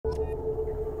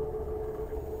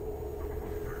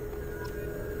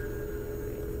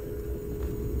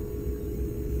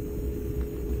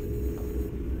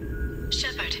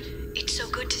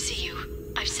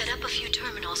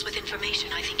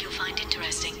information I think you'll find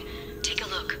interesting. Take a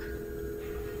look.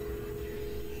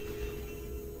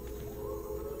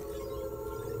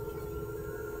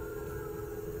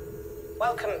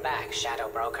 Welcome back, Shadow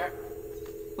Broker.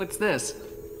 What's this?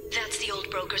 That's the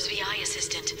old broker's VI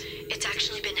assistant. It's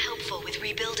actually been helpful with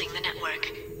rebuilding the network.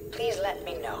 Please let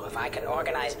me know if I can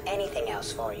organize anything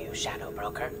else for you, Shadow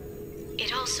Broker.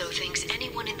 It also thinks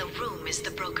anyone in the room is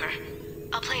the broker.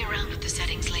 I'll play around with the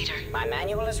settings later. My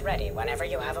manual is ready whenever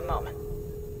you have a moment.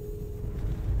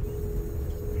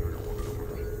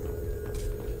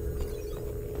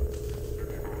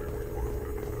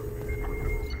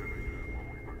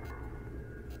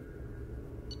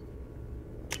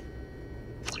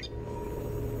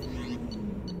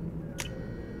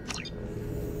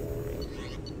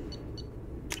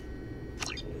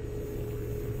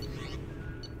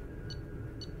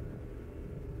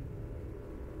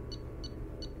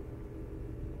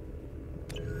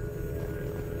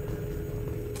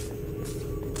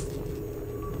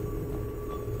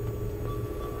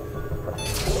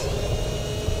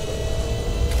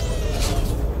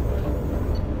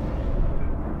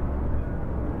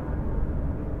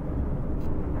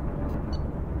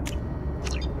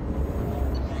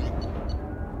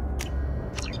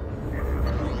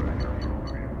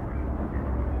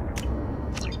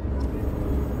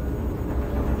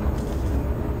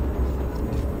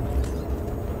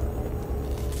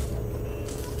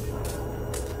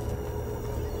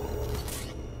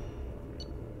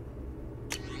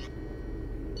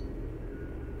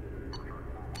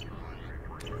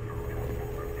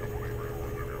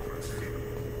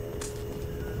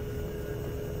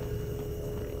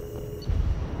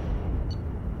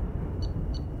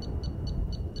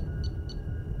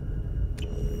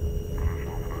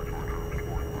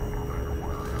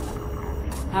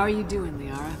 How are you doing,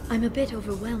 Liara? I'm a bit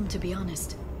overwhelmed, to be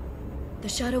honest. The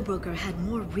Shadow Broker had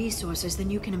more resources than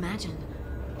you can imagine.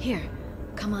 Here,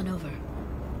 come on over.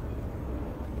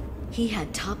 He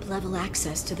had top-level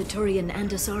access to the Turian and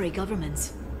Asari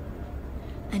governments.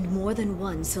 And more than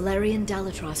one Solarian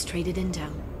Dalatros traded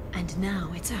intel. And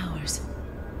now it's ours.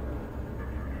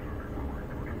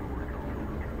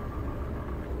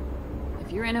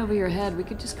 If you're in over your head, we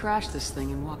could just crash this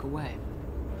thing and walk away.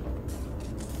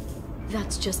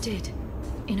 That's just it.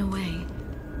 In a way,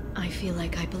 I feel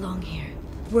like I belong here.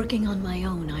 Working on my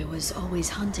own, I was always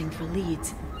hunting for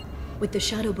leads. With the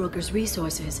Shadow Broker's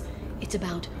resources, it's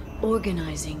about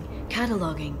organizing,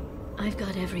 cataloging. I've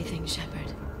got everything,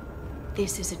 Shepard.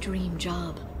 This is a dream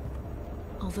job.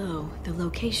 Although, the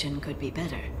location could be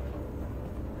better.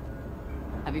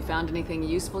 Have you found anything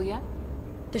useful yet?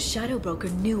 The Shadow Broker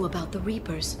knew about the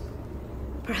Reapers.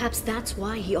 Perhaps that's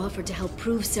why he offered to help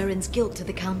prove Saren's guilt to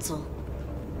the Council.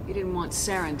 He didn't want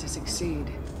Saren to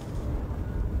succeed.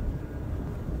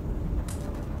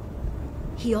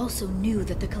 He also knew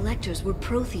that the Collectors were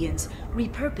Protheans,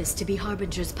 repurposed to be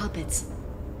Harbinger's puppets.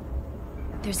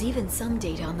 There's even some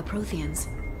data on the Protheans.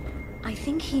 I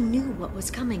think he knew what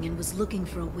was coming and was looking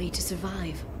for a way to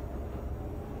survive.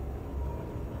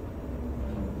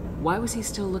 Why was he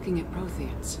still looking at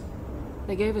Protheans?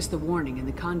 They gave us the warning in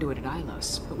the conduit at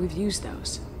Ilos, but we've used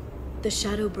those. The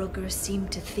Shadow Broker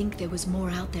seemed to think there was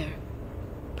more out there.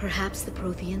 Perhaps the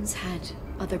Protheans had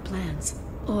other plans.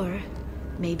 Or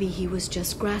maybe he was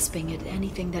just grasping at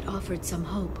anything that offered some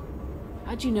hope.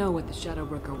 How'd you know what the Shadow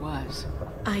Broker was?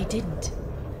 I didn't.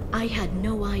 I had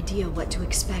no idea what to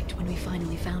expect when we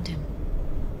finally found him.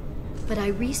 But I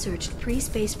researched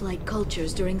pre-spaceflight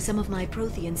cultures during some of my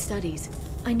Prothean studies.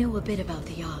 I know a bit about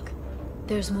the Yogg.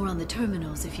 There's more on the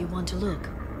terminals if you want to look.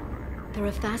 They're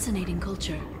a fascinating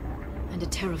culture. And a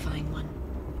terrifying one.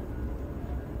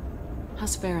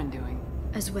 How's Farron doing?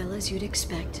 As well as you'd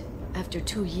expect, after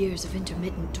 2 years of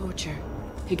intermittent torture.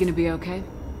 He gonna be okay?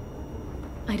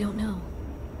 I don't know.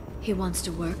 He wants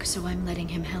to work, so I'm letting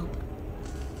him help.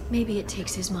 Maybe it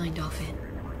takes his mind off it.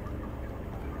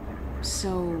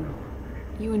 So,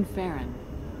 you and Farron?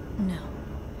 No.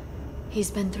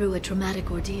 He's been through a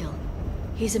traumatic ordeal.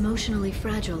 He's emotionally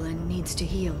fragile and needs to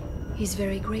heal. He's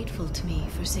very grateful to me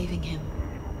for saving him.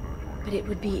 But it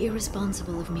would be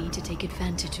irresponsible of me to take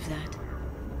advantage of that.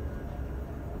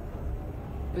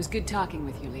 It was good talking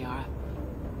with you, Liara.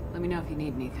 Let me know if you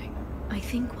need anything. I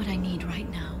think what I need right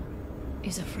now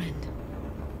is a friend.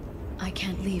 I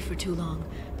can't leave for too long,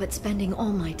 but spending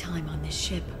all my time on this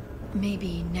ship.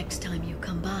 Maybe next time you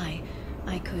come by,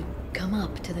 I could come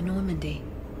up to the Normandy.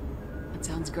 That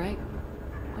sounds great.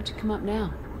 Why don't you come up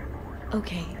now?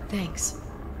 Okay, thanks.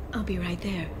 I'll be right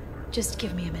there. Just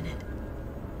give me a minute.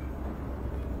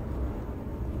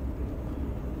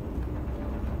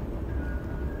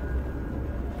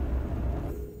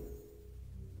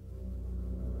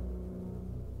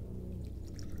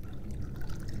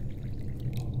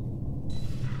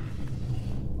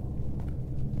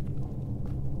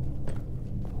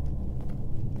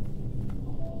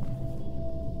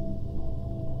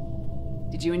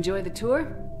 Did you enjoy the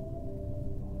tour?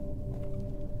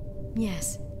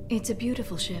 Yes, it's a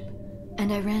beautiful ship.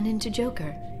 And I ran into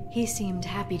Joker. He seemed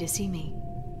happy to see me.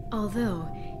 Although,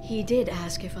 he did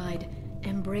ask if I'd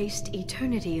embraced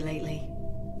eternity lately.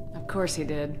 Of course he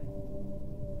did.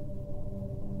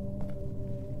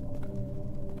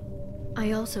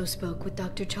 I also spoke with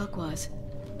Dr. Chakwas.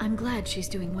 I'm glad she's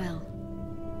doing well.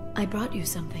 I brought you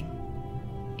something.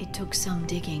 It took some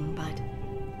digging, but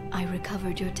I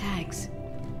recovered your tags.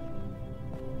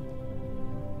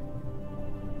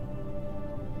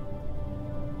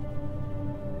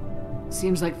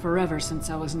 Seems like forever since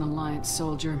I was an Alliance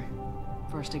soldier.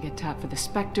 First I get tapped for the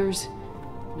Spectres,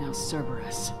 now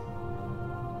Cerberus.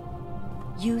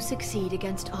 You succeed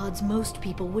against odds most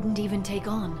people wouldn't even take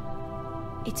on.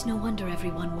 It's no wonder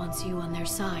everyone wants you on their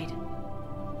side.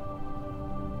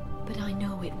 But I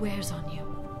know it wears on you.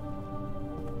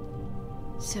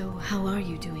 So how are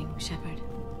you doing, Shepard?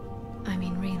 I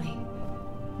mean, really.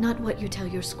 Not what you tell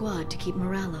your squad to keep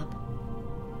morale up.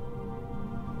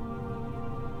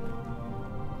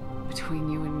 Between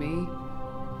you and me,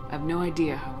 I have no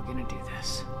idea how we're gonna do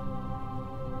this.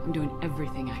 I'm doing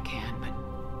everything I can,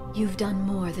 but... You've done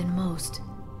more than most.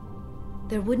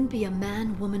 There wouldn't be a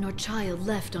man, woman, or child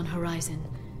left on Horizon,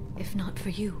 if not for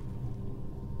you.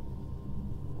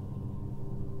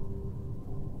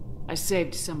 I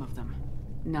saved some of them.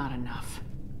 Not enough.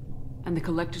 And the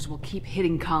Collectors will keep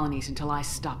hitting colonies until I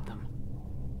stop them.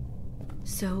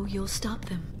 So you'll stop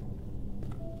them.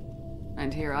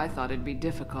 And here I thought it'd be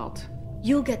difficult.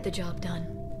 You'll get the job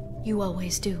done. You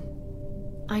always do.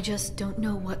 I just don't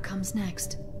know what comes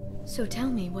next. So tell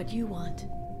me what you want.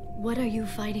 What are you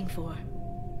fighting for?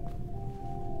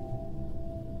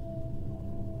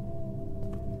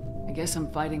 I guess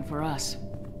I'm fighting for us.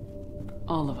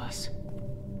 All of us.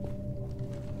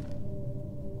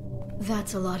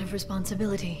 That's a lot of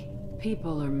responsibility.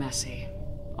 People are messy,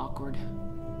 awkward,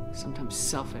 sometimes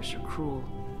selfish or cruel.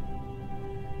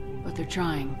 But they're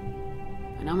trying,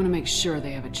 and I'm gonna make sure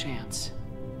they have a chance.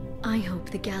 I hope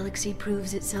the galaxy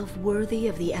proves itself worthy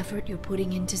of the effort you're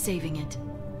putting into saving it.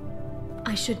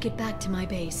 I should get back to my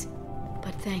base,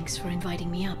 but thanks for inviting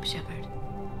me up, Shepard.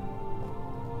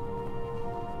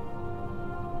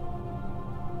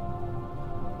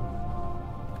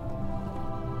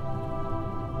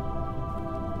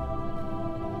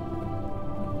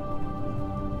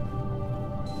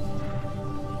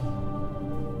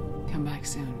 Come back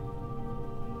soon.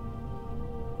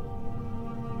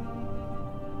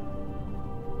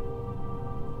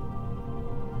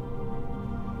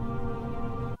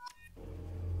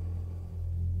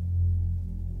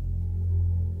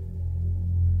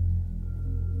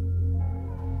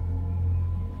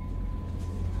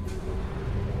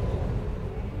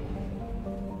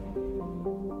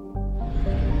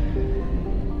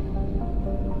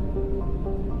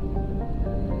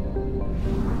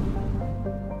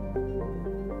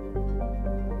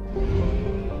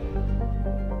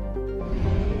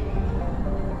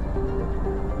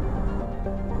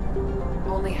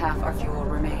 Only half our fuel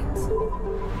remains.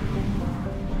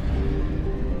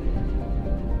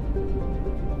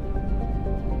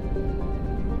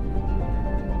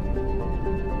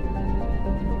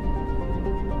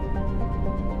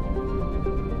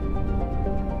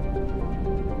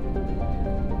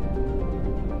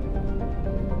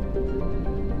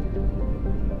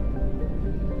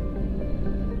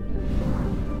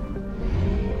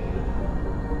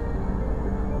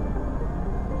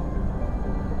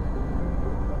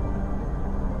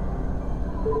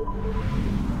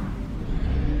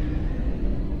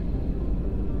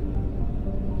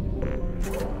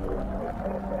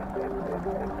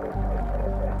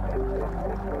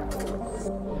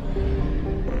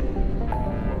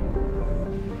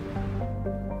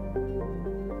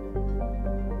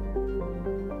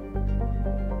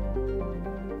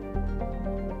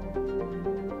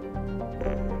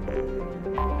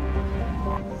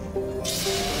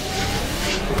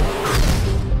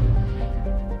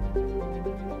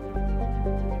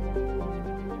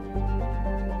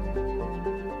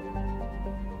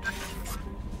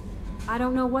 I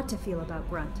don't know what to feel about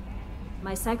Grunt.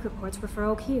 My psych reports refer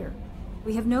Oak here.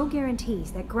 We have no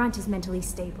guarantees that Grunt is mentally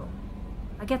stable.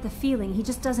 I get the feeling he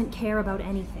just doesn't care about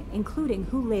anything, including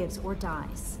who lives or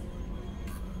dies.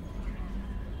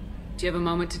 Do you have a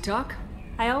moment to talk?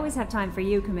 I always have time for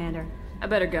you, Commander. I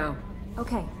better go.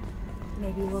 Okay.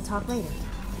 Maybe we'll talk later.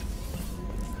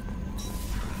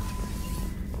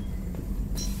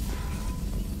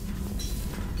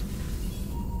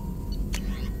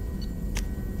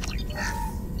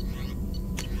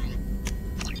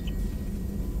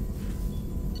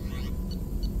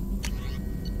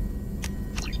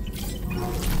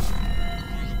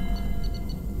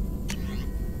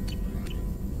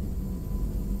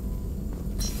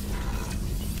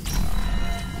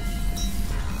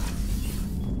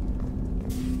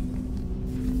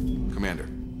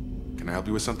 help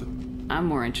you with something? I'm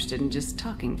more interested in just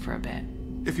talking for a bit.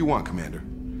 If you want, Commander.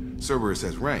 Cerberus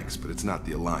has ranks, but it's not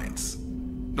the Alliance.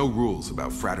 No rules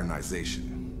about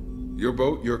fraternization. Your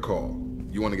boat, your call.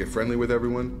 You want to get friendly with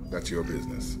everyone? That's your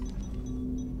business.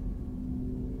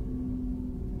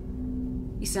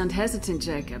 You sound hesitant,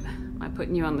 Jacob. Am I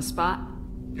putting you on the spot?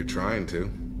 You're trying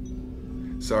to.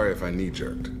 Sorry if I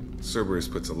knee-jerked. Cerberus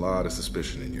puts a lot of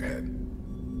suspicion in your head.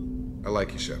 I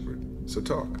like you, Shepard. So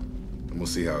talk, and we'll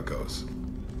see how it goes.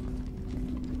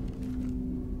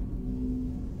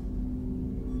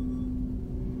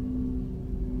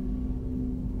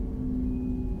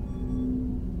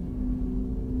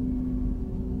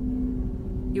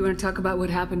 You want to talk about what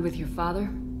happened with your father?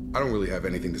 I don't really have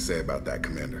anything to say about that,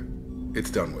 Commander.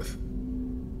 It's done with.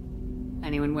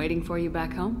 Anyone waiting for you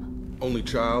back home? Only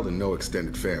child and no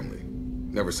extended family.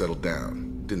 Never settled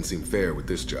down. Didn't seem fair with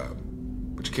this job.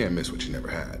 But you can't miss what you never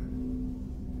had.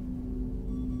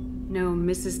 No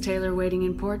Mrs. Taylor waiting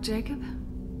in port, Jacob?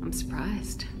 I'm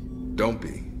surprised. Don't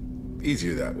be.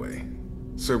 Easier that way.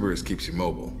 Cerberus keeps you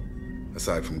mobile.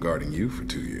 Aside from guarding you for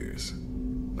 2 years.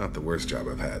 Not the worst job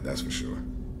I've had, that's for sure.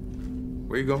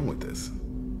 Where are you going with this?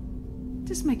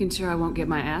 Just making sure I won't get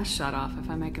my ass shot off if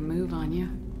I make a move on you.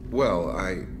 Well,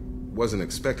 I wasn't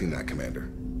expecting that,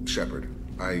 Commander. Shepard,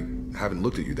 I haven't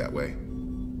looked at you that way.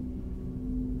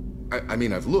 I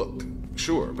mean, I've looked,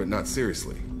 sure, but not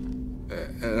seriously.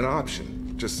 An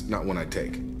option, just not one I'd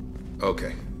take.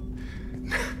 Okay.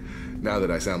 Now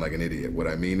that I sound like an idiot, what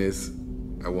I mean is,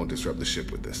 I won't disrupt the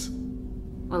ship with this.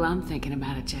 Well, I'm thinking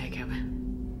about it, Jacob.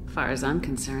 As far as I'm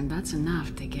concerned, that's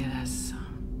enough to get us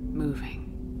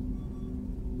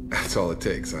moving. That's all it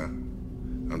takes, huh?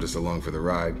 I'm just along for the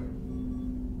ride.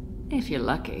 If you're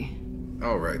lucky.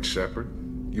 All right, Shepard.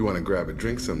 You want to grab a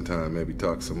drink sometime, maybe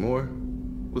talk some more?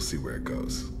 We'll see where it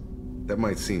goes. That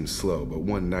might seem slow, but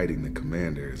one knighting the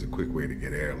commander is a quick way to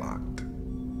get airlocked.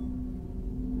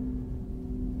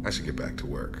 I should get back to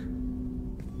work.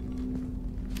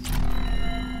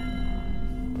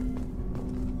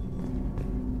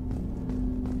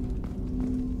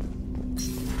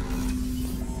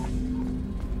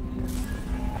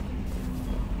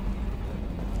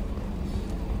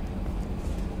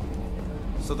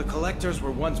 So the Collectors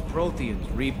were once Protheans,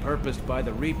 repurposed by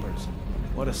the Reapers.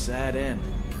 What a sad end.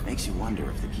 Makes you wonder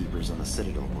if the Keepers on the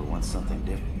Citadel were once something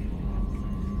different.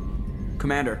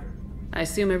 Commander, I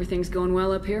assume everything's going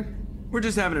well up here? we're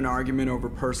just having an argument over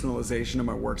personalization of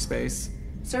my workspace.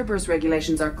 Cerberus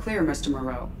regulations are clear, Mr.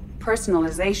 Moreau.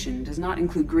 Personalization does not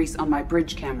include grease on my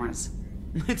bridge cameras.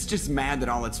 It's just mad that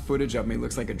all its footage of me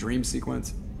looks like a dream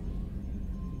sequence.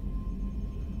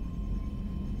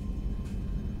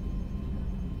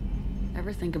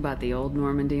 Ever think about the old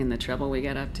Normandy and the trouble we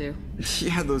got up to?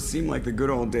 Yeah, those seem like the good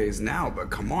old days now,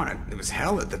 but come on, it was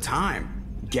hell at the time.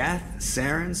 Geth,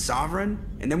 Saren, Sovereign,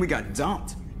 and then we got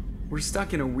dumped. We're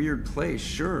stuck in a weird place,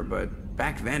 sure, but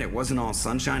back then it wasn't all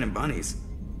sunshine and bunnies.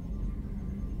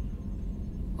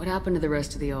 What happened to the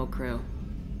rest of the old crew?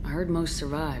 I heard most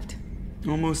survived.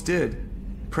 Almost did.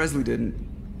 Presley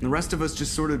didn't. The rest of us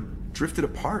just sort of drifted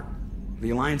apart.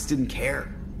 The Alliance didn't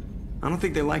care. I don't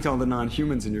think they liked all the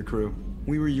non-humans in your crew.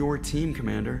 We were your team,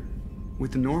 Commander.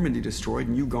 With the Normandy destroyed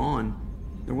and you gone,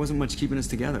 there wasn't much keeping us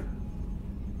together.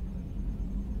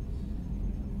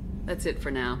 That's it for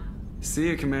now.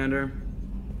 See ya, Commander.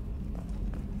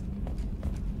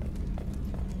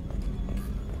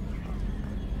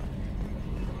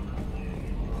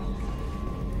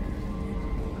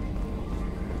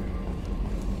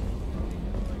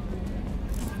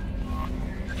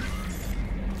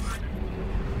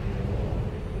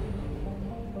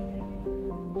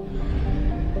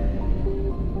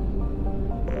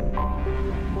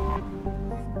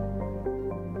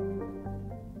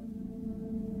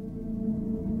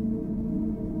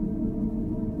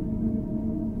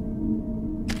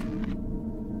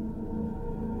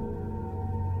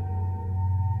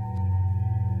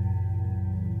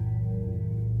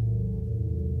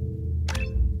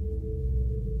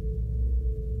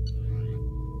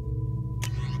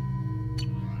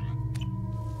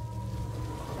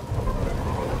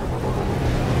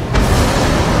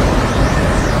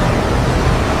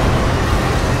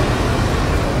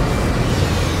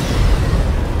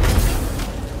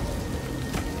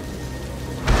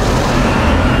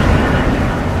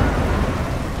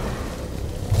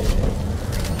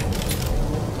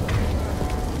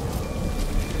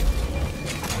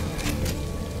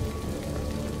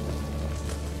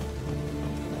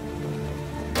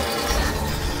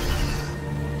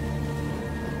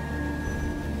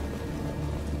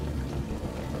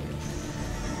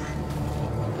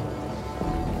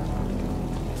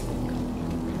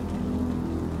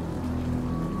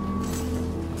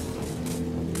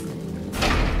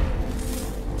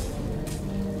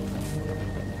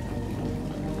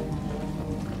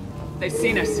 They've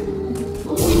seen us.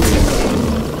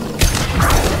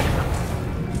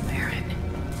 Baron.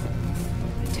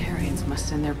 The Tarians must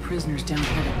send their prisoners down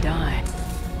here to die.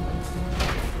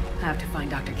 I have to find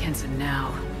Dr. Kenson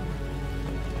now.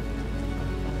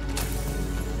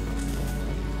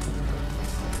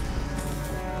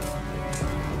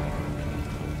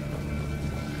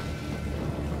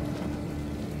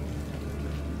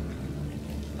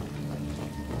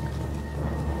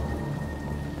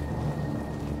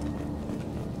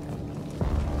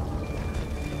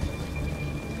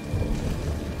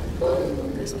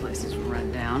 This place is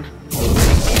run down.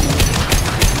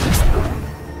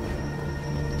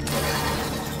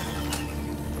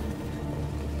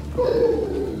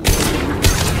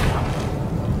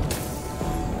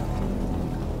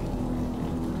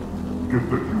 Get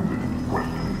the human in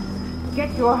question.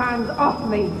 Get your hands off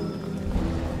me!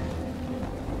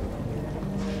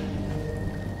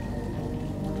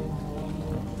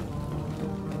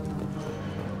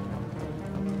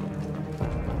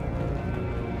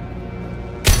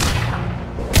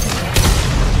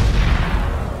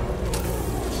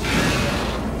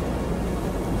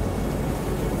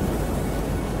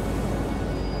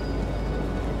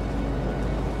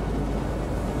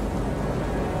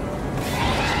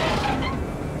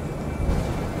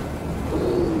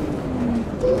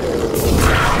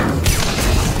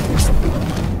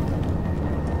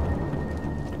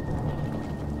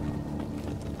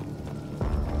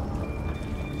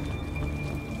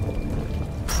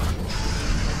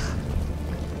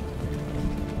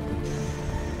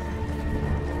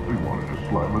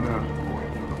 Slam an asteroid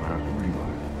to the mass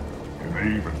relay. Can they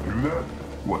even do that?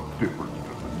 What difference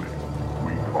does it make?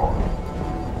 We are.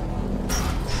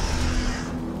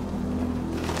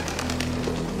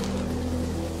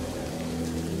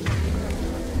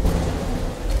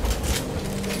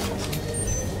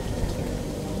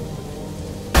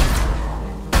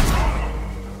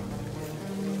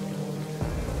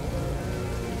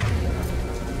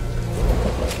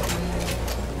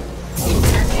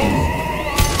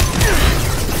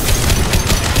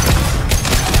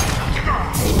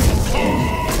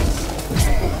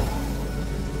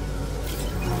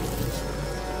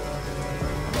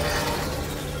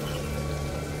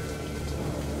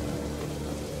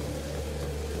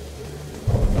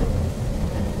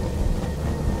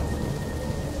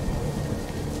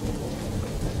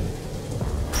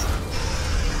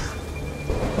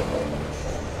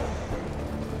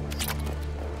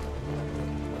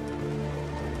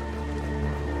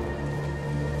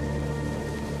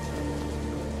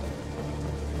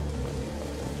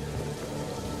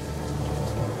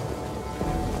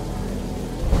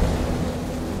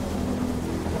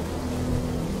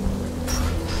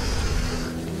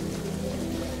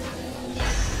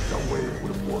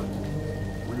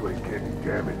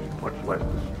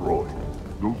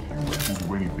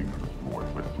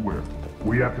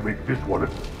 We have to make this one a...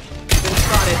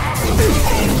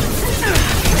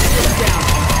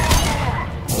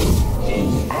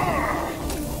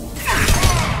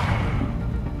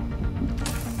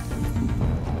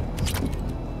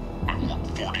 I've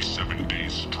worked 47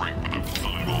 days straight without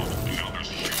time off, and now there's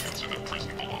humans in the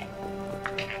prison below.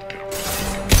 I can't get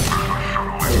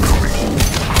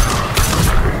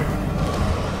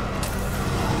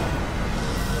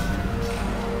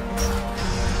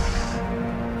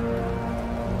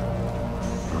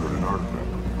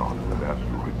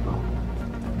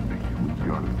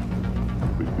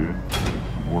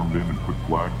swarmed in and put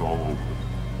flags all over them.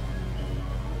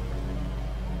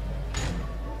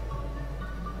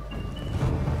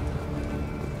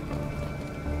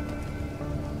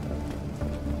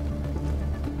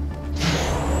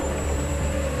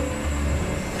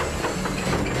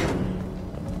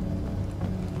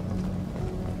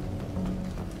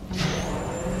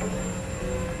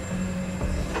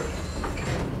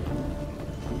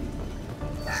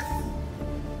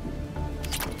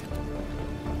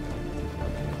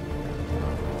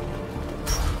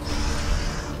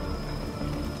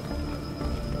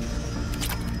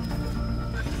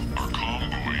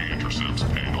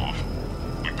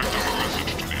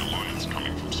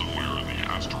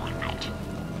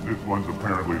 This one's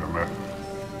apparently the message.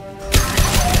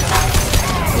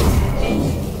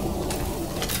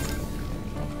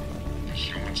 The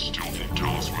humans still won't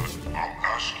tell us what. I'll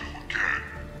ask you again.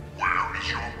 Where is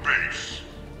your base?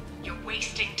 You're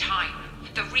wasting time.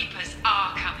 The Reapers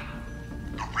are coming.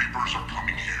 The Reapers are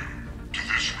coming here, to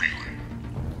this relay.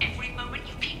 Every moment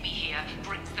you keep me here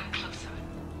brings them closer.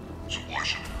 So why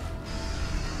should...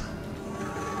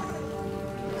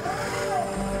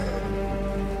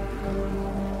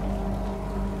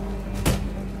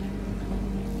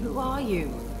 Who are you?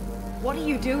 What are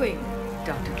you doing?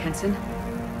 Dr. Kenson?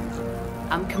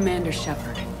 I'm Commander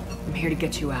Shepard. I'm here to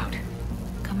get you out.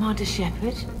 Commander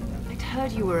Shepard? I'd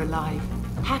heard you were alive.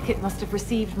 Hackett must have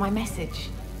received my message.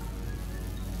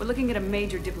 We're looking at a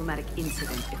major diplomatic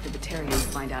incident if the Batarians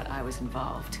find out I was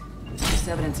involved. This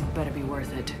evidence better be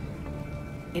worth it.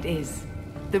 It is.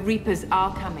 The Reapers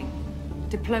are coming.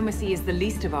 Diplomacy is the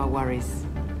least of our worries.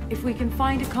 If we can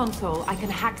find a console, I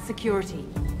can hack security.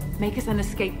 Make us an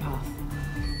escape path.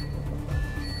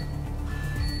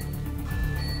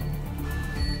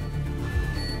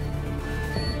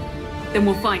 Then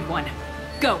we'll find one.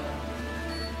 Go!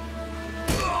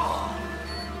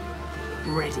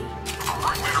 Ready.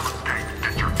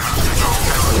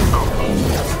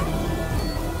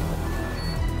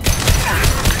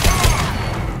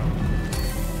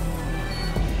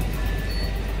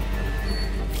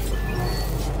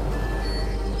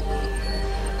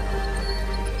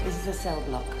 This is a cell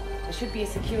block. There should be a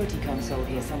security console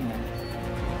here somewhere.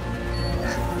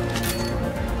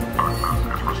 Access is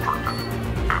restricted.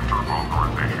 Enter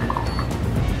authorization code.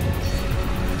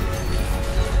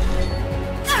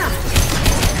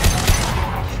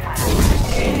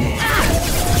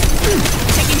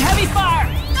 Taking heavy fire!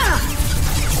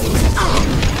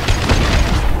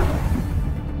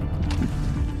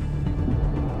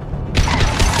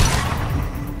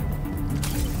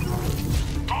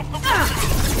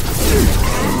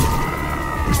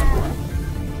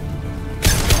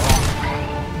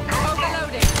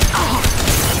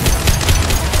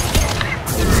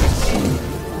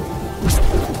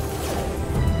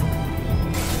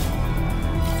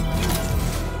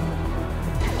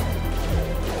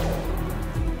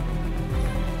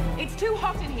 Too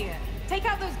hot in here. Take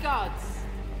out those guards.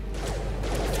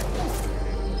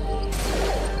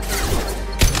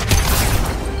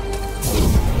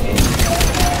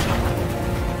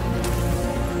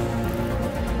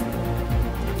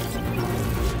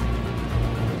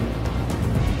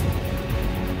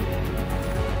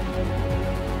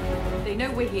 They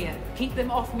know we're here. Keep them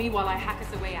off me while I hack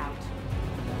us a way out.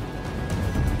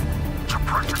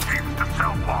 Support your teams to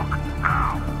cell block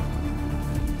now.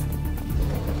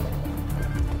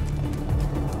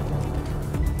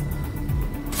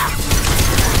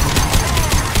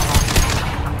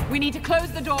 We need to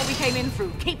close the door we came in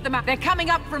through. Keep them up. They're coming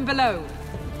up from below.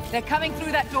 They're coming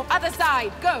through that door. Other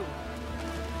side. Go.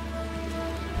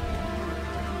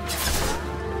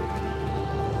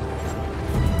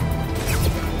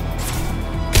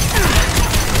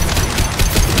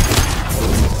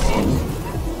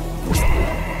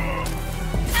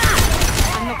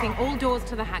 Unlocking all doors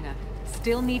to the hangar.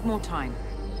 Still need more time.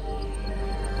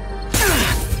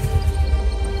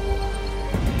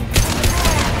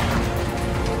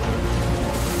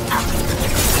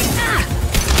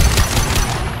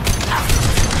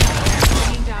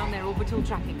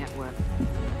 Tracking network.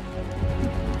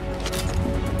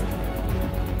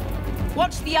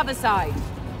 Watch the other side.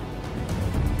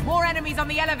 More enemies on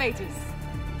the elevators.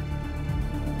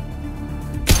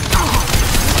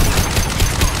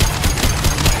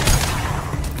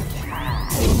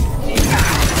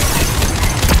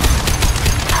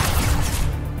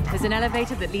 There's an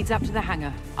elevator that leads up to the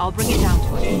hangar. I'll bring it down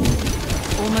to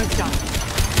it. Almost done.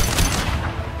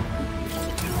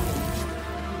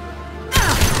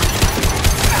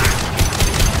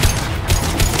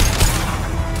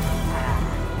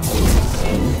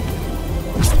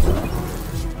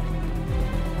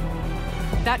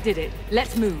 That did it.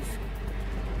 Let's move.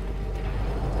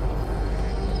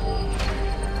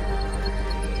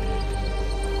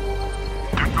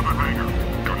 Get to the hangar.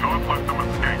 Do not let them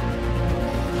escape.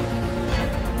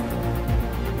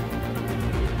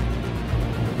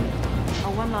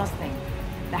 Oh, one last thing.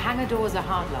 The hangar doors are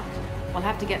hard locked. We'll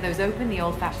have to get those open the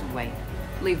old-fashioned way.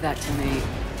 Leave that to me.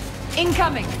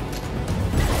 Incoming!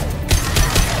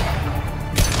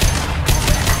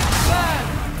 Burn!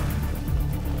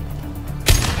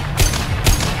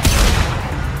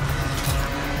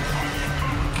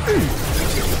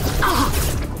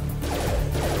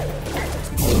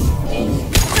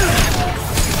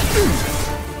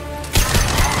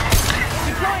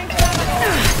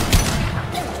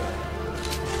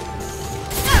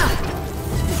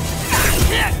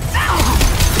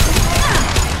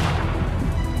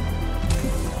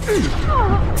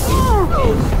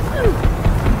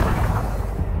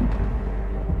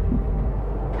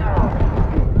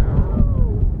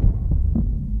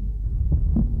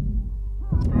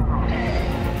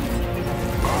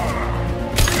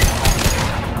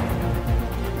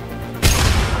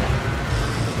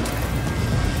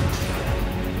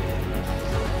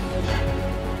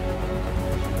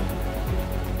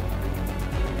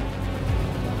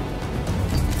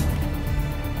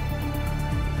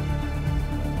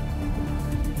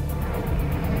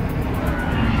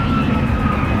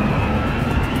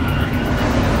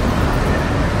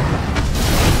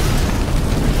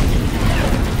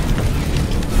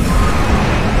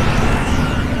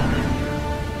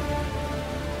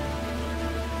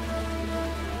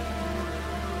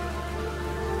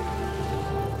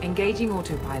 Engaging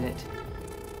autopilot.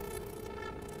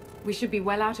 We should be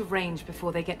well out of range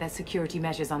before they get their security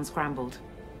measures unscrambled.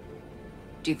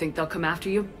 Do you think they'll come after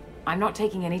you? I'm not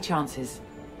taking any chances.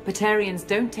 Batarians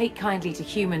don't take kindly to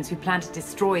humans who plan to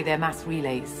destroy their mass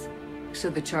relays. So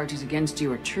the charges against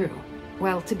you are true?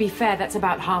 Well, to be fair, that's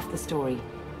about half the story.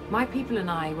 My people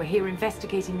and I were here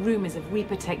investigating rumors of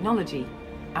Reaper technology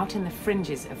out in the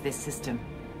fringes of this system.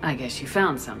 I guess you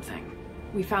found something.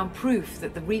 We found proof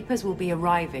that the Reapers will be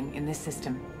arriving in this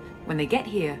system. When they get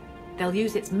here, they'll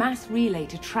use its mass relay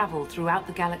to travel throughout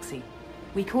the galaxy.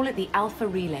 We call it the Alpha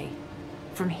Relay.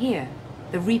 From here,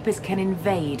 the Reapers can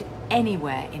invade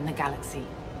anywhere in the galaxy.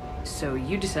 So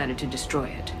you decided to destroy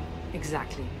it?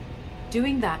 Exactly.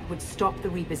 Doing that would stop the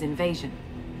Reapers' invasion.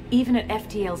 Even at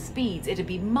FTL speeds, it'd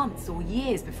be months or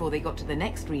years before they got to the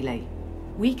next relay.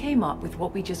 We came up with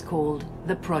what we just called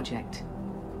the Project.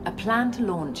 A plan to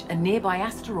launch a nearby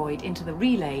asteroid into the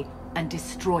relay and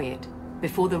destroy it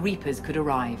before the Reapers could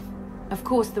arrive. Of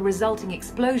course, the resulting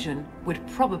explosion would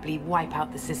probably wipe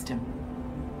out the system.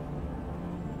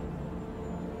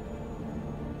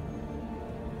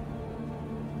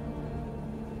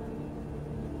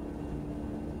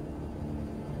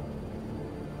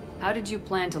 How did you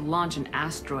plan to launch an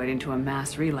asteroid into a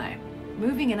mass relay?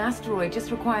 Moving an asteroid just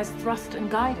requires thrust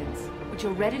and guidance, which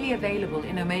are readily available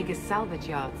in Omega's salvage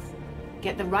yards.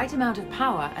 Get the right amount of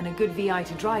power and a good VI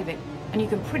to drive it, and you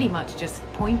can pretty much just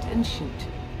point and shoot.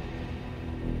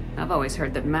 I've always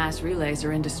heard that mass relays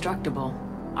are indestructible.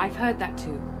 I've heard that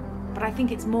too, but I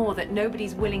think it's more that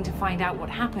nobody's willing to find out what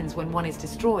happens when one is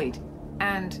destroyed.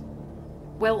 And,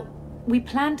 well, we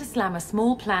plan to slam a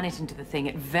small planet into the thing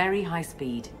at very high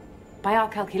speed. By our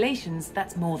calculations,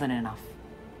 that's more than enough.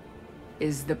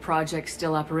 Is the project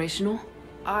still operational?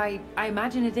 I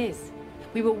imagine it is.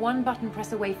 We were one button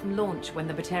press away from launch when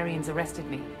the Batarians arrested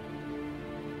me.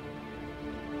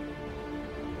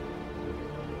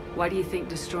 Why do you think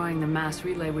destroying the mass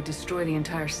relay would destroy the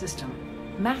entire system?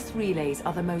 Mass relays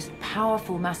are the most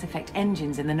powerful Mass Effect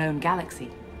engines in the known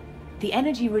galaxy. The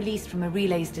energy released from a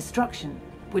relay's destruction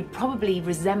would probably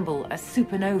resemble a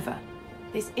supernova.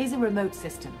 This is a remote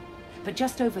system, but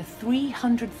just over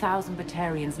 300,000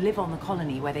 Batarians live on the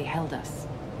colony where they held us.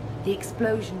 The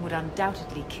explosion would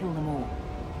undoubtedly kill them all.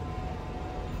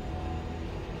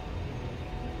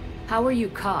 How were you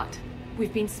caught?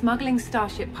 We've been smuggling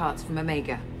Starship parts from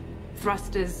Omega.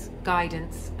 Thrusters,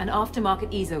 guidance, and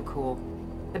aftermarket ESO core.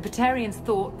 The Batarians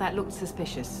thought that looked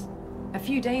suspicious. A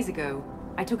few days ago,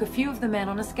 I took a few of the men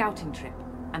on a scouting trip,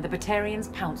 and the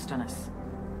Batarians pounced on us.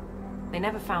 They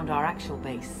never found our actual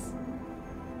base.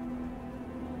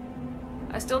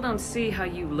 I still don't see how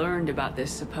you learned about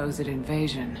this supposed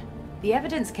invasion. The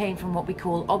evidence came from what we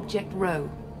call Object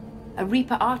Rho, a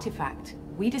Reaper artifact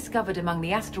we discovered among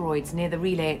the asteroids near the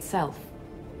relay itself.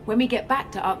 When we get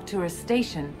back to Arcturus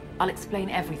Station, I'll explain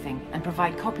everything and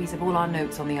provide copies of all our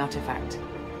notes on the artifact.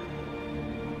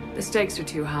 The stakes are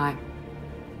too high.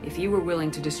 If you were willing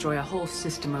to destroy a whole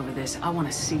system over this, I want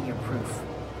to see your proof.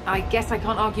 I guess I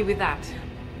can't argue with that.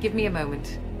 Give me a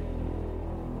moment.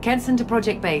 Kenson to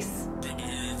Project Base. Good to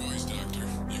hear your voice, Doctor.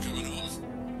 You coming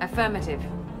home? Affirmative.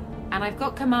 And I've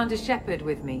got Commander Shepard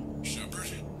with me.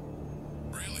 Shepard?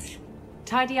 Really?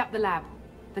 Tidy up the lab.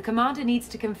 The Commander needs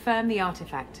to confirm the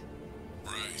artifact.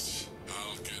 Right.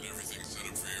 I'll get everything set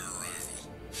up for your arrival.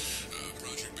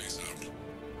 Project Base out.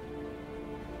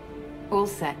 All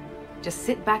set. Just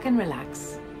sit back and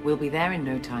relax. We'll be there in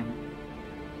no time.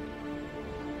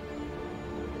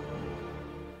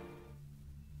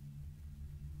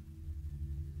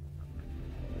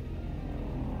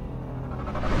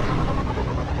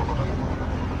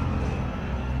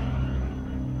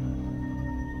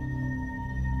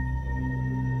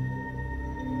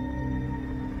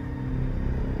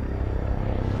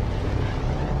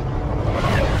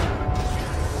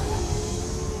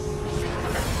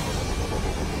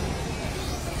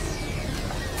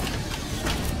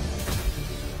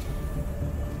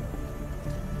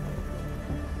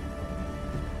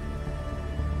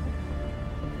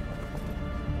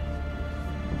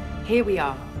 Here we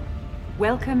are.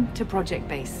 Welcome to Project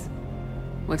Base.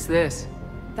 What's this?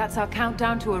 That's our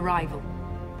countdown to arrival.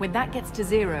 When that gets to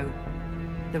 0,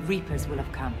 the Reapers will have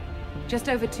come. Just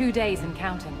over 2 days and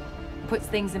counting. Puts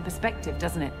things in perspective,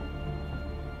 doesn't it?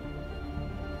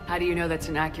 How do you know that's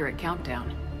an accurate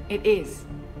countdown? It is.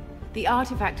 The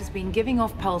artifact has been giving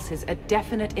off pulses at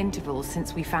definite intervals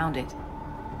since we found it.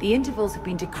 The intervals have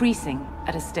been decreasing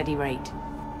at a steady rate.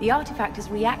 The artifact is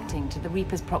reacting to the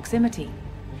Reaper's proximity.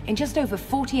 In just over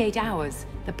 48 hours,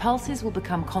 the pulses will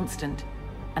become constant,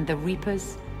 and the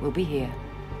Reapers will be here.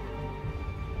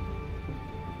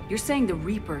 You're saying the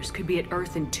Reapers could be at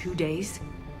Earth in 2 days?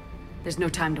 There's no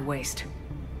time to waste.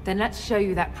 Then let's show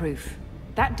you that proof.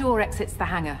 That door exits the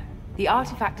hangar. The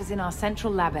artifact is in our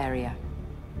central lab area.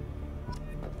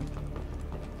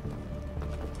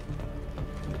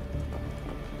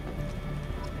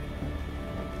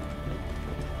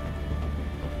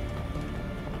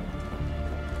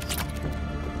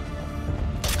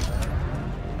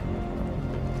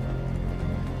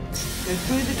 Go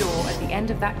through the door at the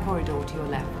end of that corridor to your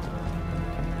left.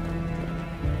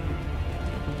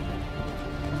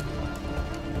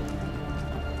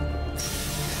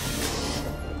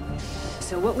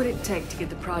 So what would it take to get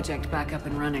the project back up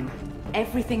and running?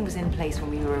 Everything was in place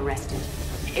when we were arrested.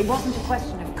 It wasn't a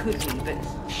question of could we, but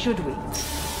should we.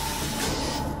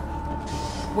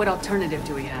 What alternative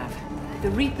do we have? The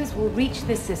Reapers will reach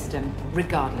this system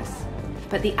regardless.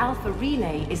 But the Alpha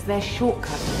Relay is their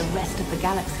shortcut to the rest of the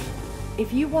galaxy.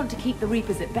 If you want to keep the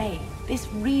Reapers at bay, this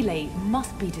relay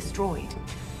must be destroyed.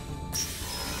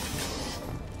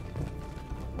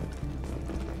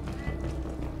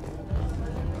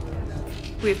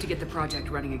 We have to get the project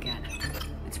running again.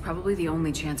 It's probably the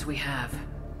only chance we have.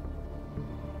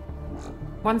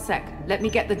 One sec. Let me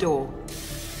get the door.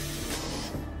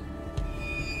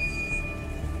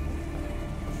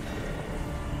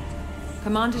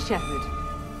 Commander Shepard,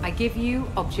 I give you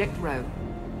Object Rho.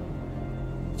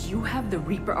 You have the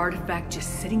Reaper artifact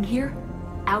just sitting here?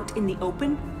 Out in the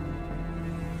open?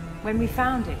 When we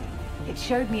found it, it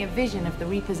showed me a vision of the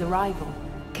Reaper's arrival.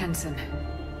 Kenson,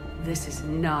 this is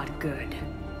not good.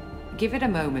 Give it a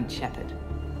moment, Shepard.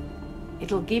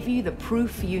 It'll give you the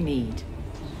proof you need.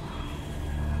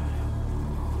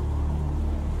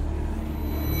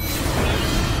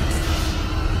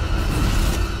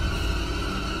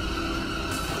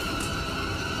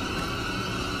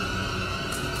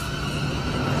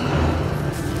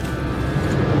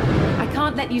 I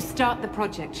can't let you start the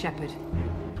project, Shepard.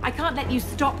 I can't let you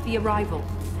stop the arrival.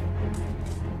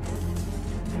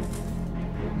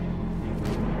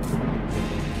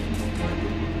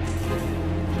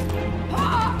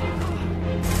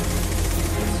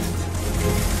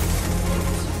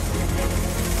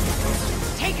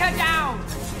 Take her down!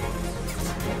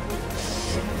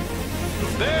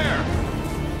 There!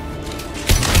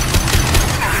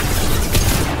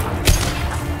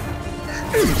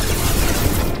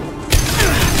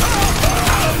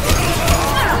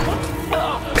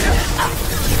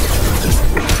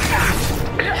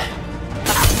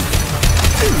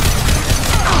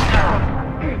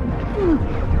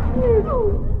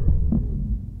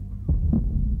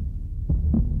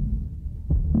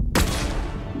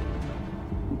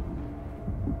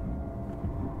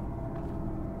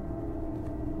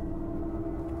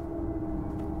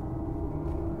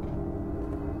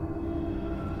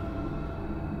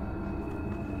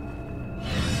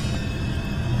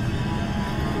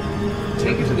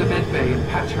 Take her to the med bay and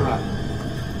patch her up.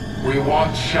 We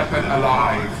want Shepard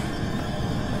alive.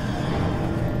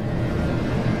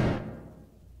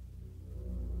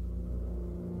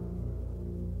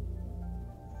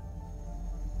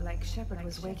 Like Shepard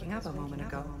was waking up a moment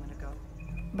ago.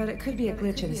 But it could be a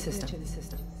glitch in the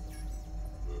system.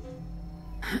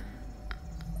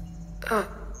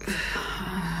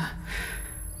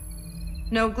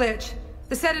 No glitch.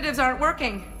 The sedatives aren't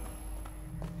working.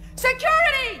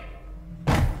 Security!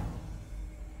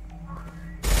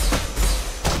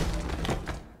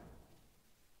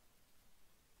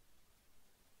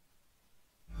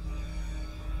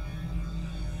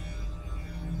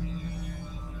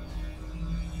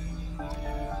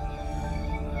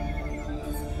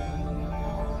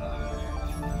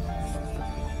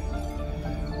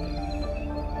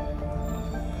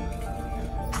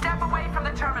 Step away from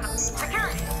the terminal.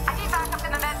 Security, I need backup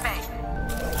in the med bay.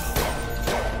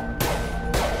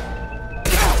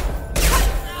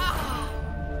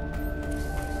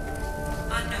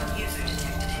 Unknown user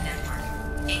detected in network.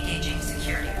 Engaging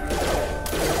security group.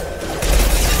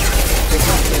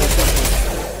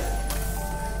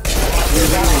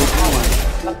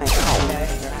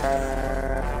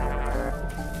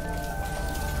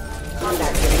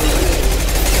 Combat unit.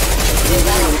 Your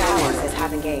power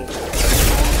has engaged.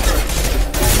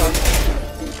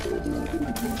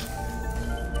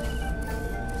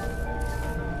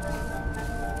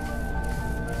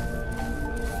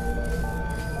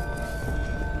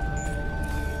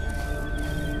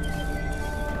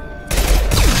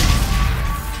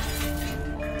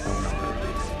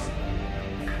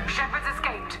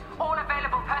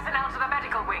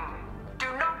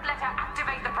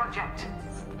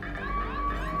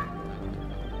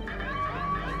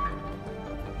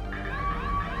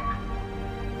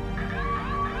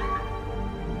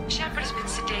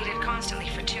 constantly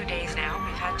for 2 days now.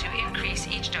 We've had to increase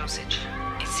each dosage.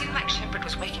 It seemed like Shepard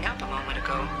was waking up a moment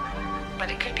ago,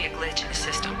 but it could be a glitch in the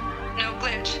system. No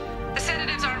glitch. The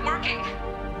sedatives aren't working.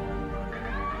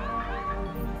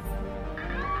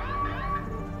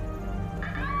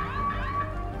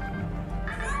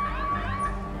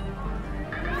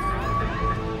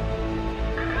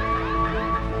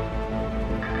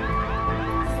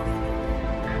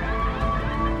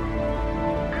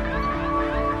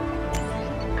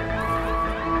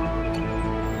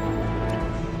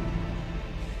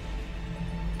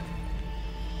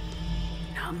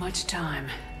 Not much time.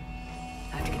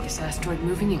 I have to get this asteroid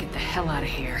moving and get the hell out of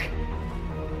here.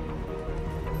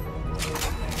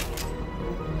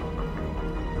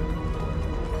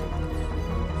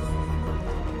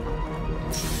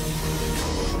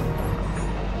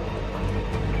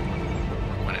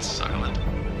 When it's silent,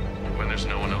 when there's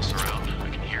no one else around, I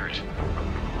can hear it.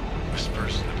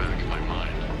 Whispers in the back of my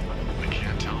mind. I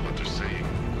can't tell what they're saying.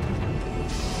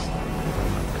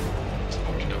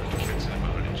 Spoke to Dr. Kinsey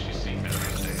about it, and she seemed to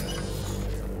understand.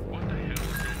 What the hell is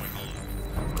going on?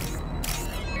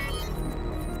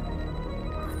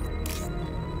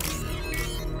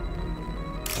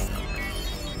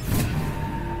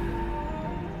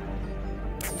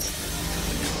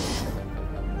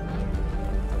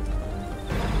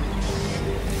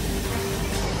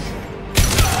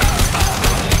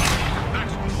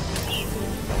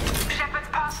 Shepard's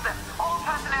past them. All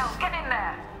personnel, get in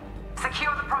there.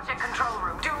 Secure the project control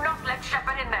room. Do not let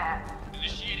Shepard in there.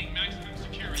 Initiating maximum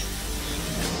security.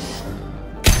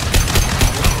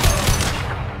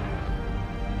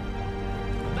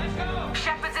 Let's go!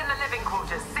 Shepard's in the living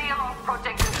quarters. Seal off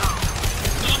project control.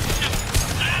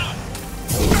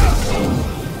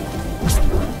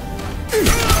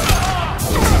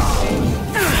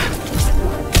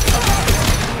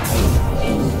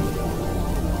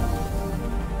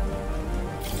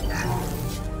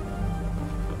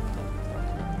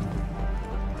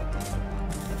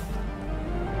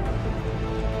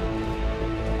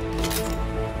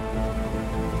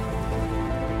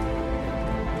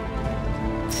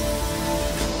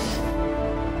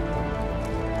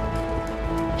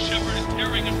 Shepard is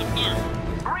tearing us apart.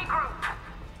 Regroup.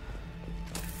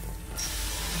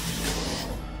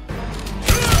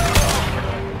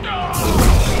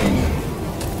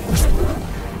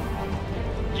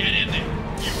 Get in there.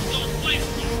 Use those flames.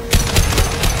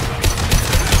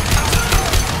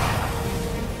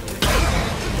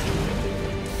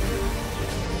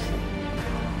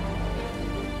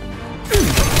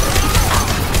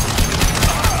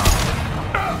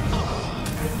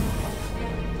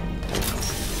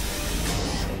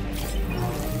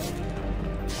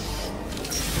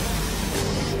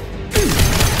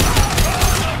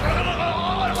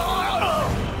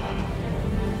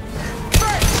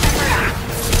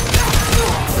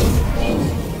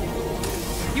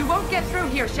 You won't get through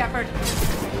here, Shepard.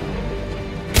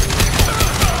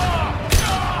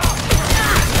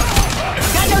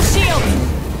 Got no shield!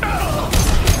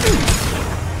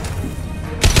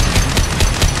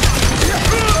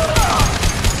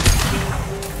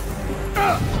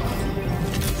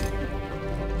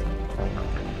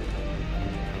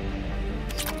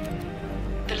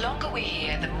 The longer we're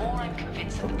here, the more I'm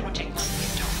convinced that the project must be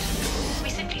stopped. We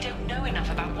simply don't know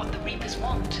enough about what the Reapers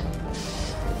want.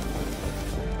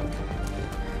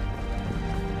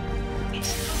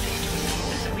 It's foolish to assume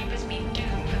that the Reapers mean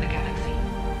doom for the galaxy.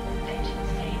 Legends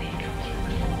say they've come here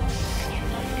before, and yet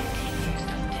life continues,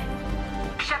 doesn't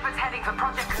it? Shepard's heading for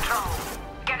project control.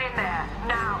 Get in there,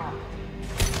 now.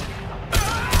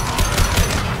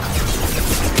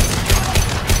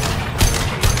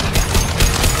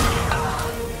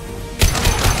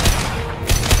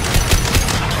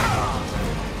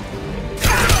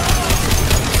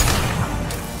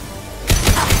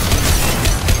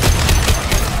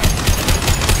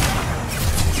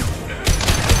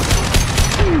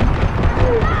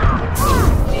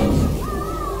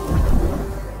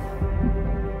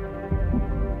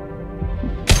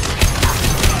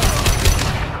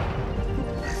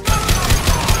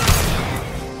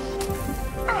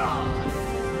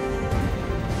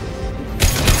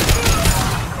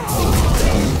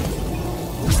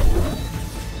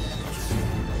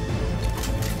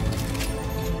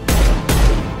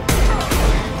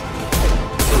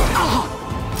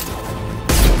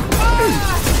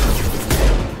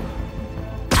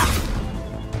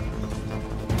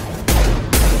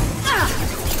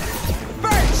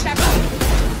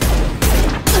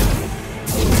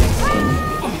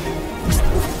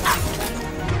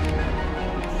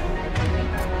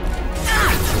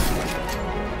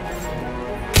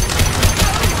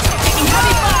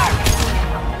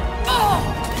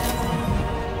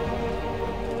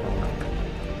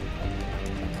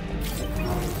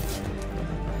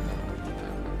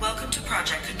 Welcome to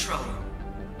Project Control.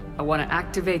 I want to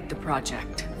activate the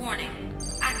project. Warning.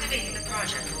 Activating the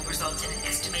project will result in an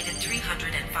estimated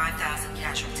 305,000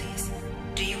 casualties.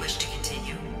 Do you wish to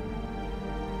continue?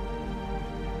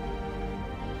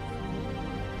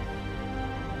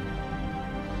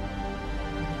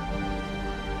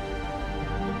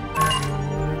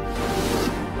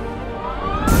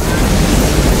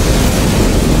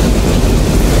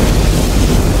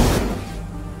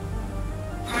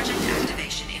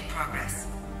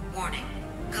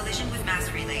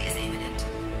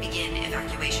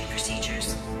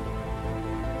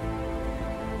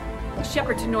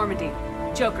 Shepard to Normandy.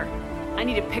 Joker, I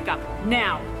need a pickup,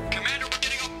 now. Commander, we're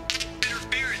getting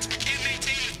interference. We can't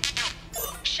maintain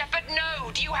it. Shepard, no!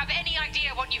 Do you have any idea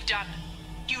what you've done?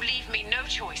 You leave me no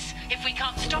choice. If we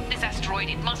can't stop this asteroid,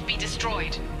 it must be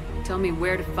destroyed. Tell me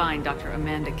where to find Dr.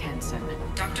 Amanda Kenson.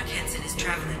 Dr. Kenson is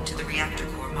traveling to the reactor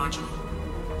core module.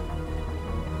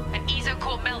 An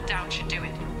ESO-core meltdown should do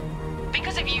it.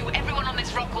 Because of you, everyone on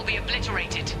this rock will be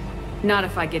obliterated. Not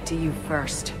if I get to you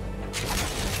first.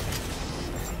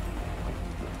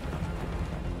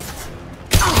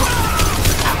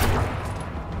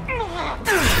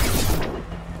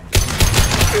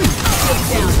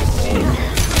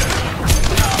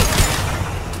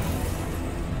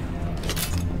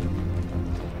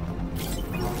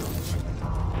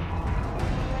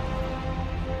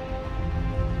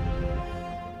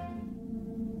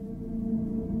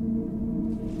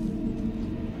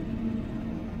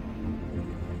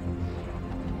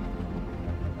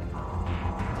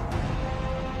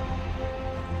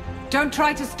 Don't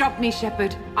try to stop me,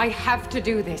 Shepard. I have to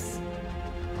do this.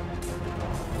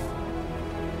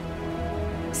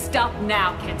 Stop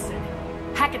now, Kenson.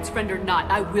 Hackett's friend or not,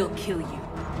 I will kill you.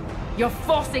 You're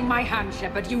forcing my hand,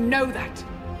 Shepard. You know that.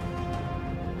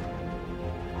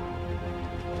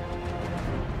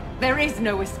 There is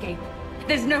no escape.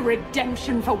 There's no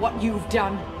redemption for what you've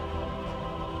done.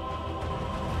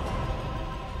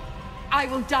 I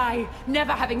will die,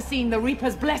 never having seen the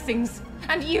Reaper's blessings,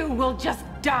 and you will just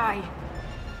die.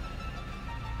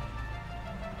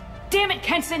 Damn it,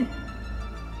 Kenson!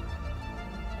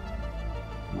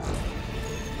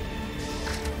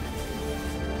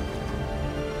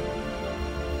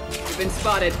 You've been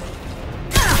spotted.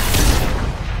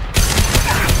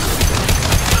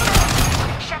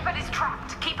 Shepard is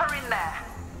trapped. Keep her in there.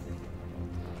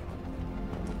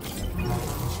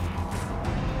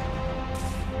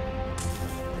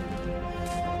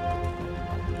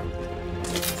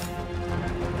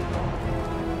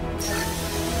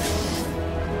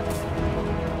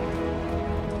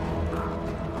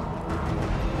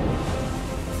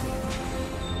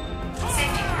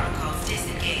 Safety protocols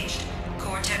disengaged.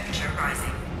 Core temperature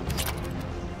rising.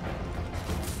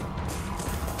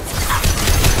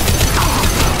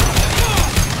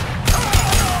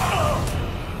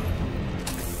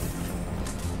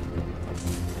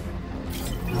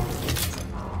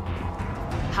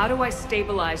 How do I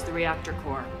stabilize the reactor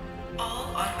core?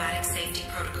 All automatic safety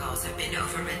protocols have been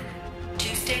overridden.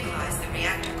 To stabilize the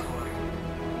reactor core,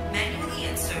 manually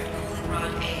insert cooling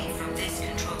rod A from this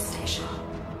control station.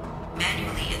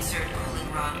 Manually insert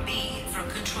cooling rod B from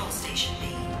control station B.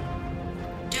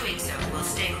 Doing so will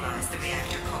stabilize the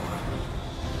reactor core.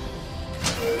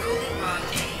 Cooling rod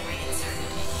A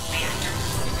reinserted. Reactor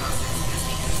cooling process has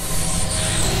begun.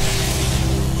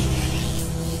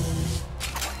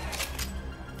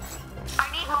 I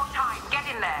need more time. Get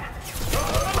in there.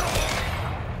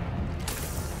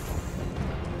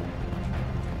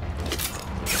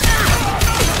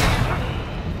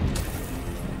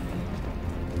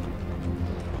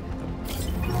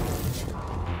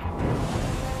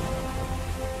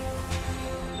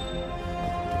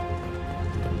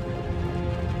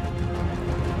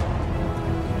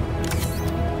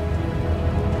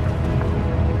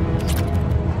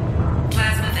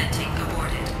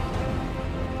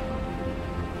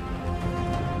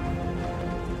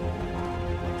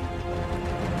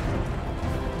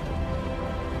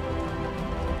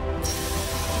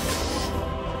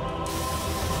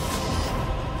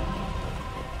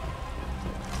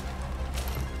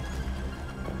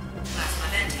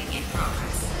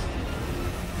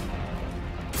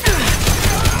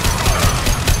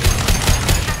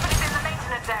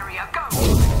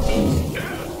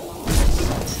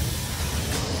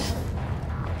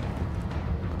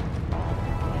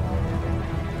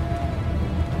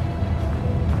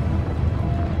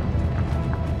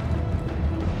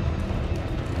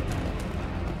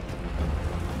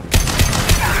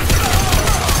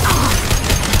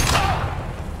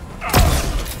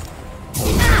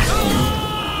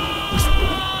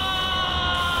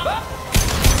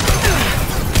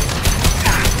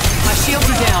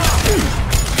 down.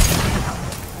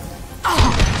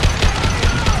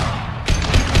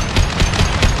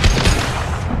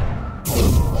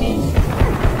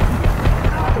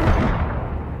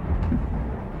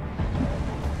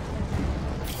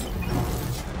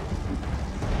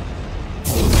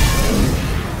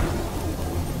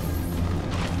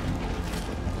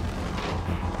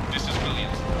 This is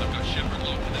Williams. I've got Shepard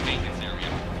locked in the maintenance area,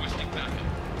 requesting backup.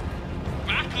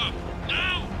 Backup!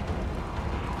 Now!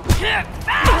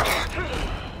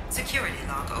 Security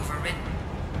log overridden.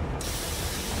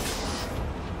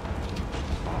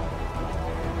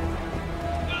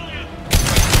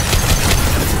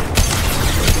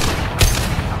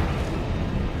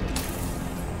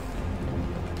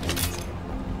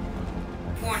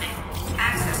 Warning.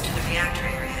 Access to the reactor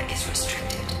area is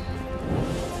restricted.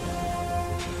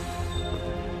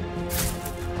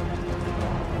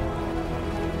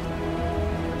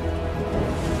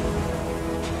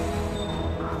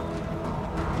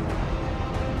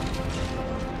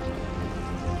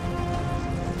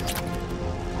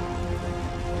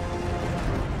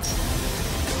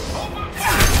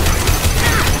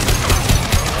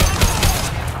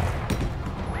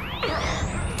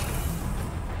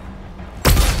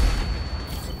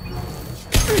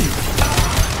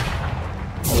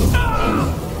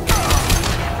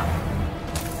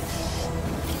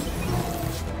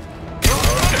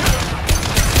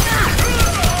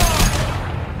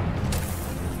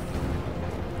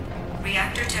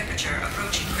 Reactor temperature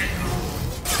approaching critical.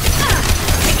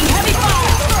 Taking heavy fire!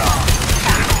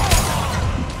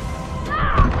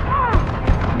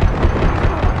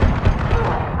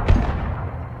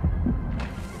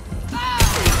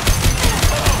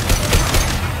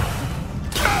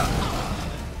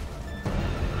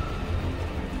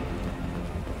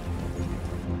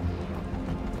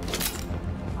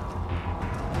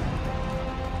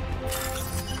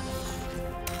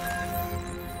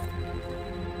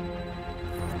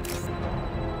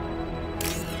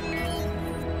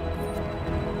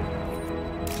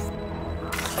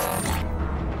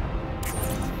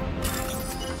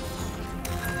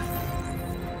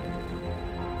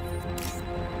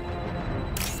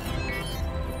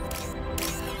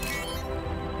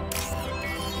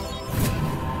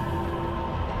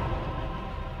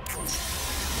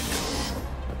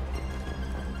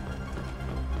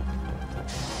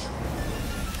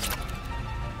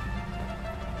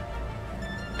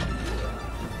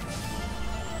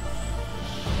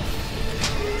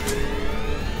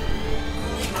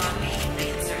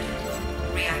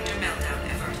 Reactor meltdown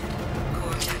averted.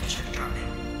 Core temperature dropping.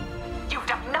 You've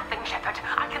done nothing, Shepard.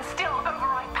 I can still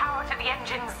override power to the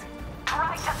engines.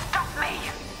 Try to stop me!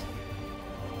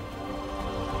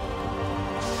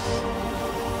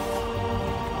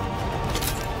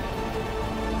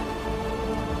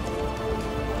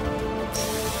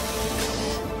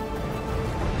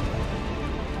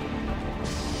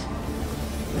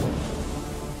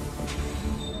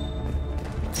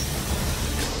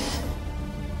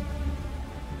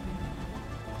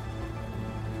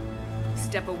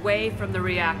 Step away from the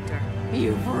reactor.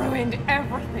 You've ruined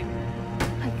everything.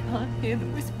 I can't hear the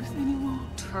whispers anymore.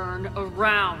 Turn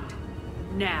around.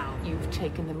 Now. You've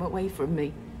taken them away from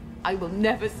me. I will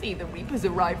never see the Reaper's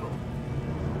arrival.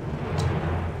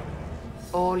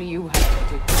 All you have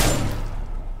to do.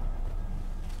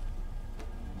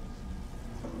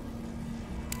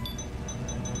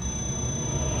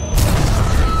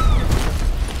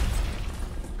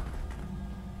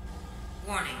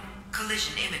 Warning.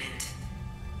 Collision imminent.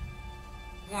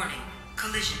 Warning.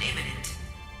 Collision imminent.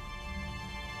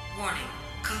 Warning.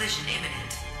 Collision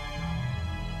imminent.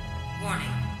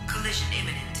 Warning. Collision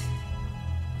imminent.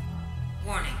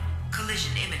 Warning.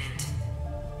 Collision imminent.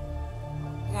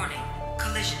 Warning.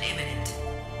 Collision imminent.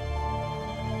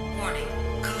 Warning.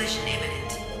 Collision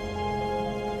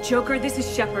imminent. Joker, this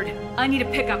is Shepard. I need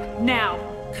a pickup, now.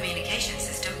 Communication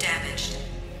system damaged.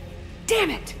 Damn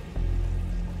it!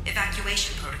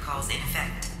 Evacuation protocols in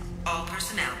effect. All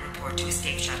personnel report to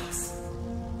escape shuttles.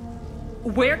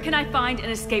 Where can I find an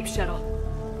escape shuttle?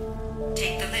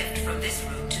 Take the lift from this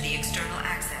room to the external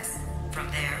access. From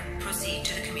there, proceed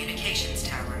to the communications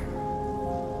tower.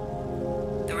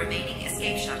 The remaining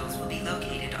escape shuttles will be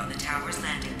located on the tower's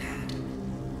landing pad.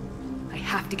 I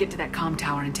have to get to that comm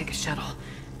tower and take a shuttle.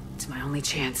 It's my only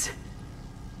chance.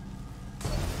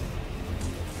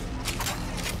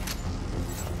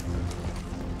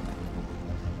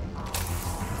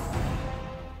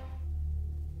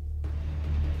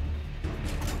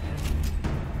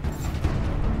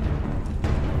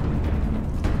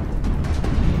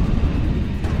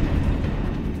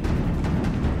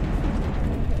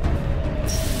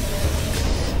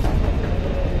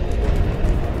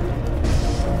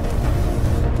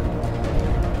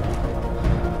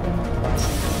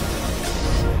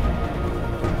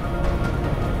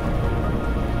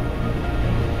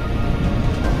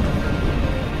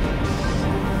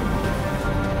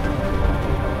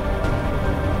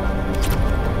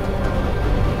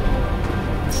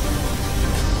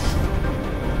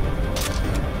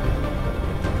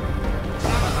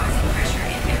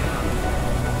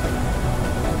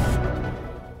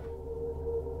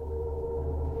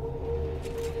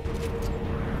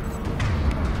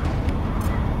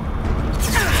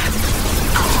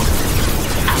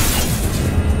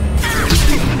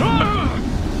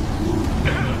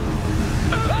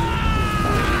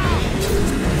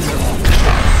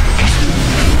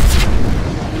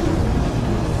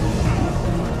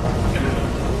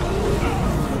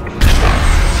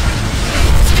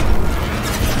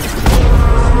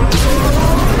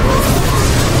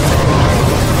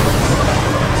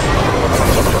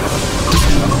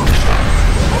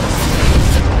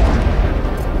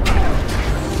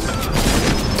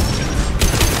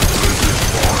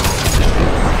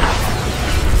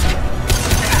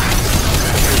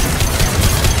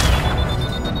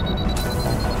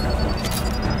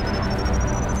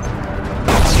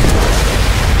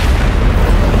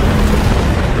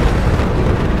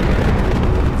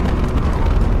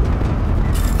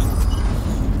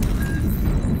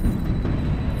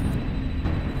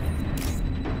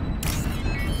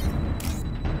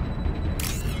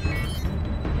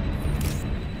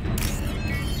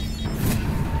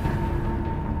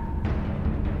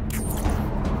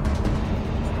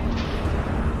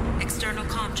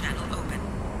 comm channel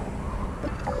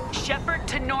open. Shepard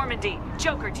to Normandy.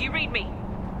 Joker, do you read me?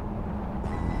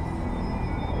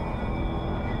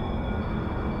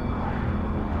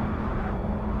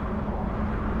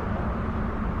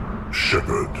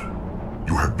 Shepard,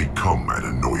 you have become an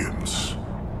annoyance.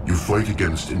 You fight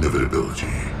against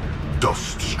inevitability,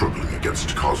 dust struggling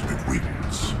against cosmic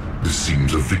winds. This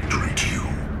seems a victory to you,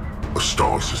 a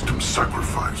star system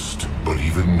sacrificed. But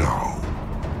even now,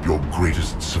 your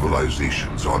greatest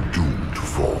civilizations are doomed to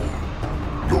fall.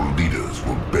 Your leaders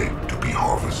will beg to be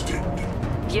harvested.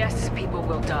 Yes, people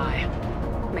will die.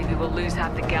 Maybe we'll lose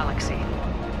half the galaxy.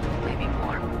 Maybe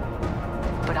more.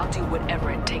 But I'll do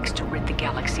whatever it takes to rid the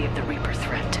galaxy of the Reaper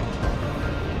threat.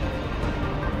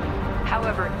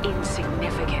 However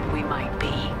insignificant we might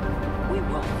be, we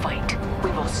will fight,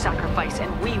 we will sacrifice,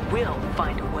 and we will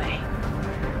find a way.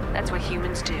 That's what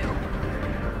humans do.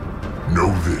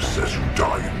 Know this as you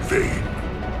die in vain.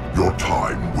 Your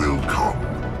time will come.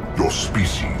 Your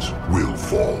species will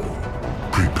fall.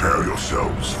 Prepare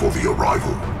yourselves for the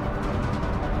arrival.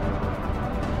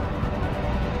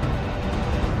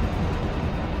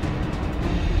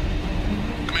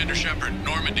 Commander Shepard,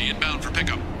 Normandy inbound for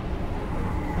pickup.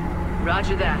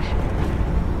 Roger that.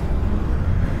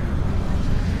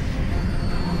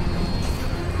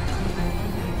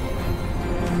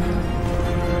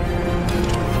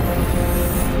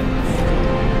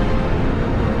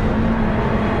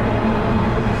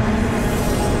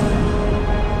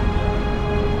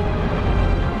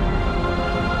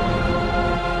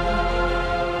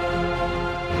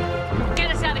 Get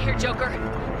us out of here, Joker.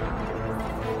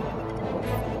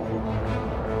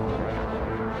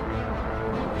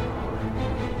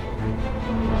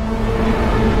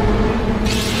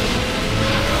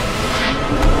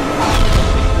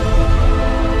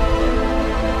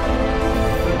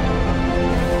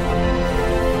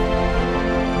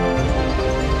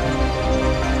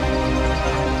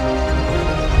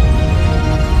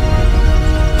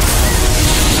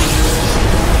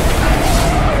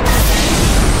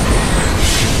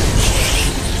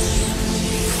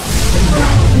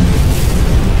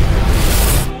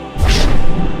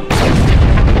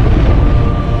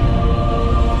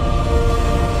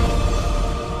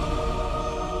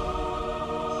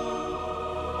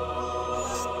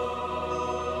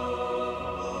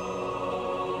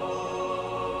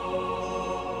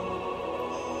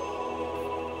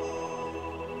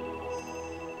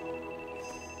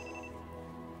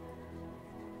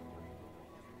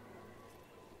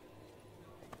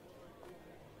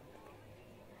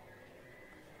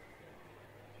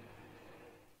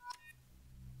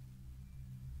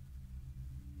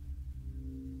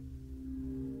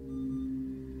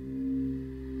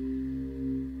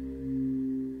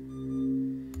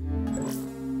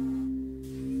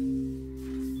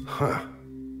 Huh.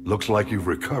 Looks like you've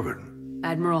recovered.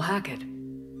 Admiral Hackett.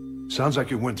 Sounds like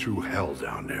you went through hell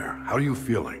down there. How are you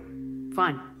feeling?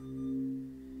 Fine.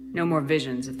 No more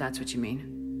visions, if that's what you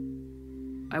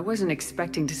mean. I wasn't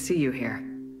expecting to see you here.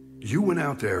 You went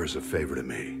out there as a favor to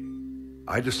me.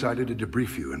 I decided to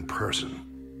debrief you in person.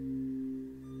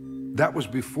 That was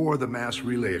before the mass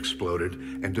relay exploded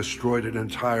and destroyed an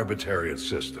entire Batarian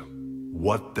system.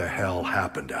 What the hell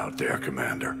happened out there,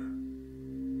 Commander?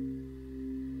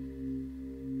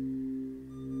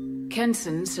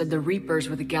 Kenson said the Reapers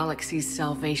were the galaxy's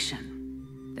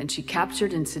salvation. Then she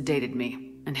captured and sedated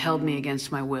me, and held me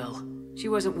against my will. She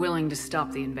wasn't willing to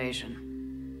stop the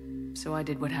invasion. So I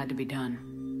did what had to be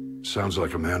done. Sounds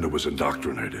like Amanda was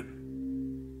indoctrinated.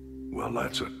 Well,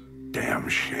 that's a damn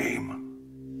shame.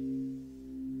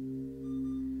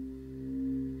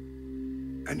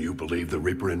 And you believe the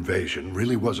Reaper invasion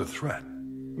really was a threat?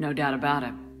 No doubt about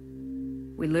it.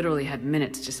 We literally had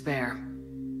minutes to spare.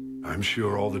 I'm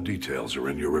sure all the details are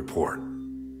in your report.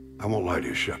 I won't lie to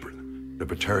you, Shepard. The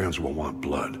Batarians will want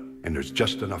blood, and there's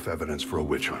just enough evidence for a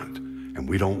witch hunt. And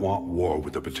we don't want war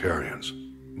with the Batarians.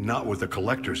 Not with the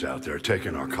collectors out there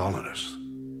taking our colonists.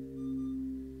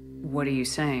 What are you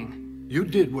saying? You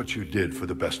did what you did for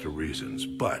the best of reasons,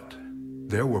 but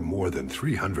there were more than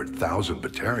 300,000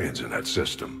 Batarians in that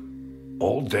system.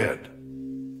 All dead.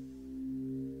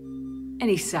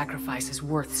 Any sacrifice is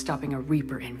worth stopping a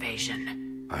Reaper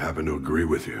invasion. I happen to agree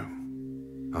with you.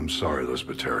 I'm sorry those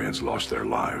Batarians lost their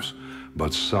lives,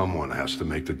 but someone has to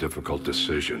make the difficult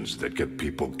decisions that get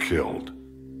people killed.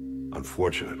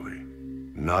 Unfortunately,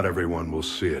 not everyone will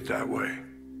see it that way.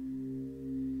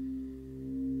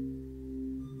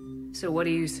 So what do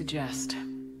you suggest?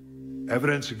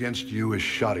 Evidence against you is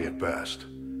shoddy at best,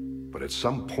 but at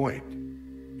some point,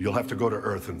 you'll have to go to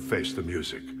Earth and face the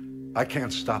music. I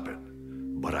can't stop it,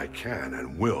 but I can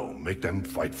and will make them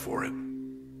fight for it.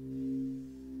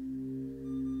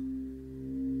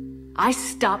 I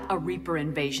stop a Reaper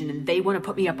invasion and they want to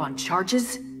put me up on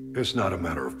charges? It's not a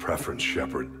matter of preference,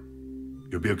 Shepard.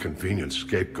 You'll be a convenient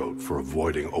scapegoat for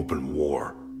avoiding open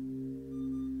war.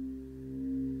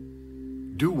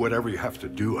 Do whatever you have to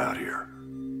do out here.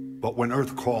 But when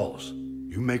Earth calls,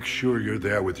 you make sure you're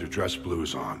there with your dress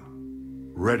blues on,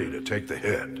 ready to take the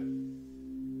hit.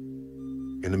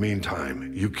 In the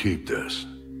meantime, you keep this.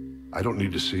 I don't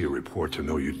need to see a report to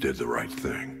know you did the right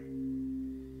thing.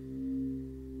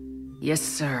 Yes,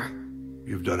 sir.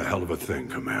 You've done a hell of a thing,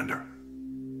 Commander.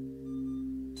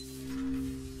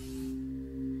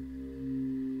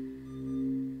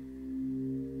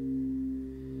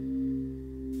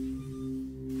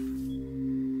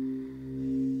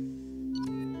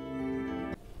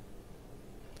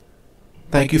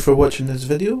 Thank you for watching this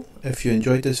video. If you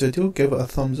enjoyed this video, give it a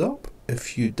thumbs up.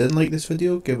 If you didn't like this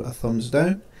video, give it a thumbs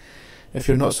down. If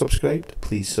you're not subscribed,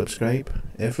 please subscribe.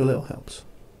 Every little helps.